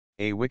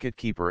A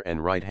wicket-keeper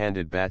and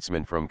right-handed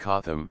batsman from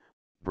Cotham,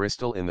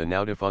 Bristol in the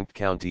now-defunct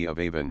county of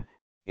Avon,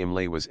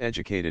 Imlay was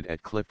educated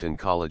at Clifton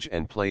College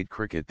and played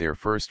cricket there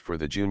first for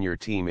the junior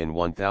team in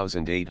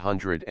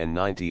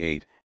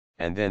 1898,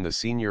 and then the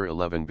senior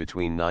 11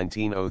 between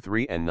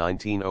 1903 and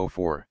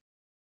 1904.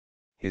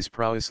 His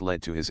prowess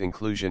led to his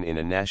inclusion in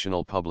a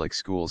National Public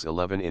Schools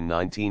 11 in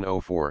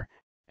 1904,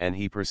 and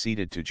he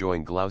proceeded to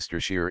join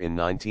Gloucestershire in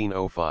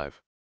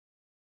 1905.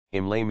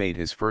 Imlay made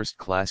his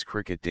first-class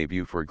cricket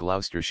debut for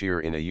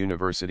Gloucestershire in a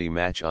university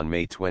match on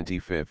May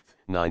 25,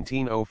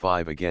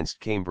 1905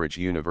 against Cambridge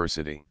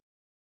University.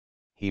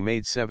 He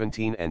made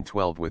 17 and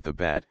 12 with the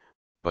bat,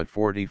 but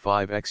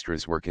 45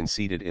 extras were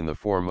conceded in the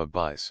form of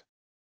byes.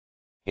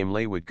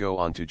 Imlay would go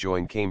on to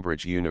join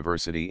Cambridge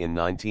University in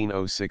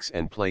 1906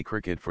 and play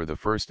cricket for the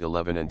first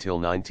 11 until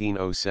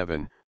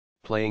 1907,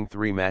 playing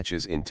 3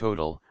 matches in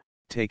total,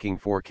 taking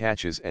 4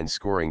 catches and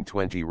scoring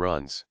 20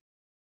 runs.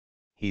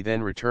 He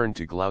then returned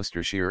to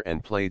Gloucestershire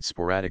and played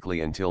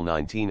sporadically until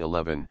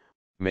 1911,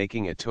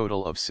 making a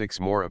total of 6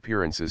 more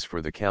appearances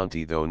for the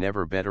county though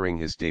never bettering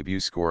his debut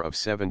score of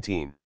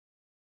 17.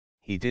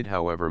 He did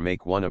however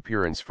make 1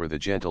 appearance for the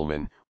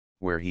Gentlemen,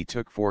 where he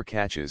took 4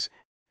 catches,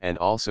 and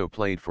also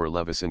played for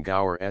Levison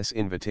Gower's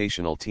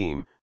invitational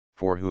team,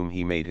 for whom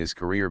he made his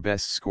career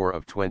best score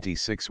of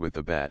 26 with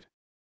the bat.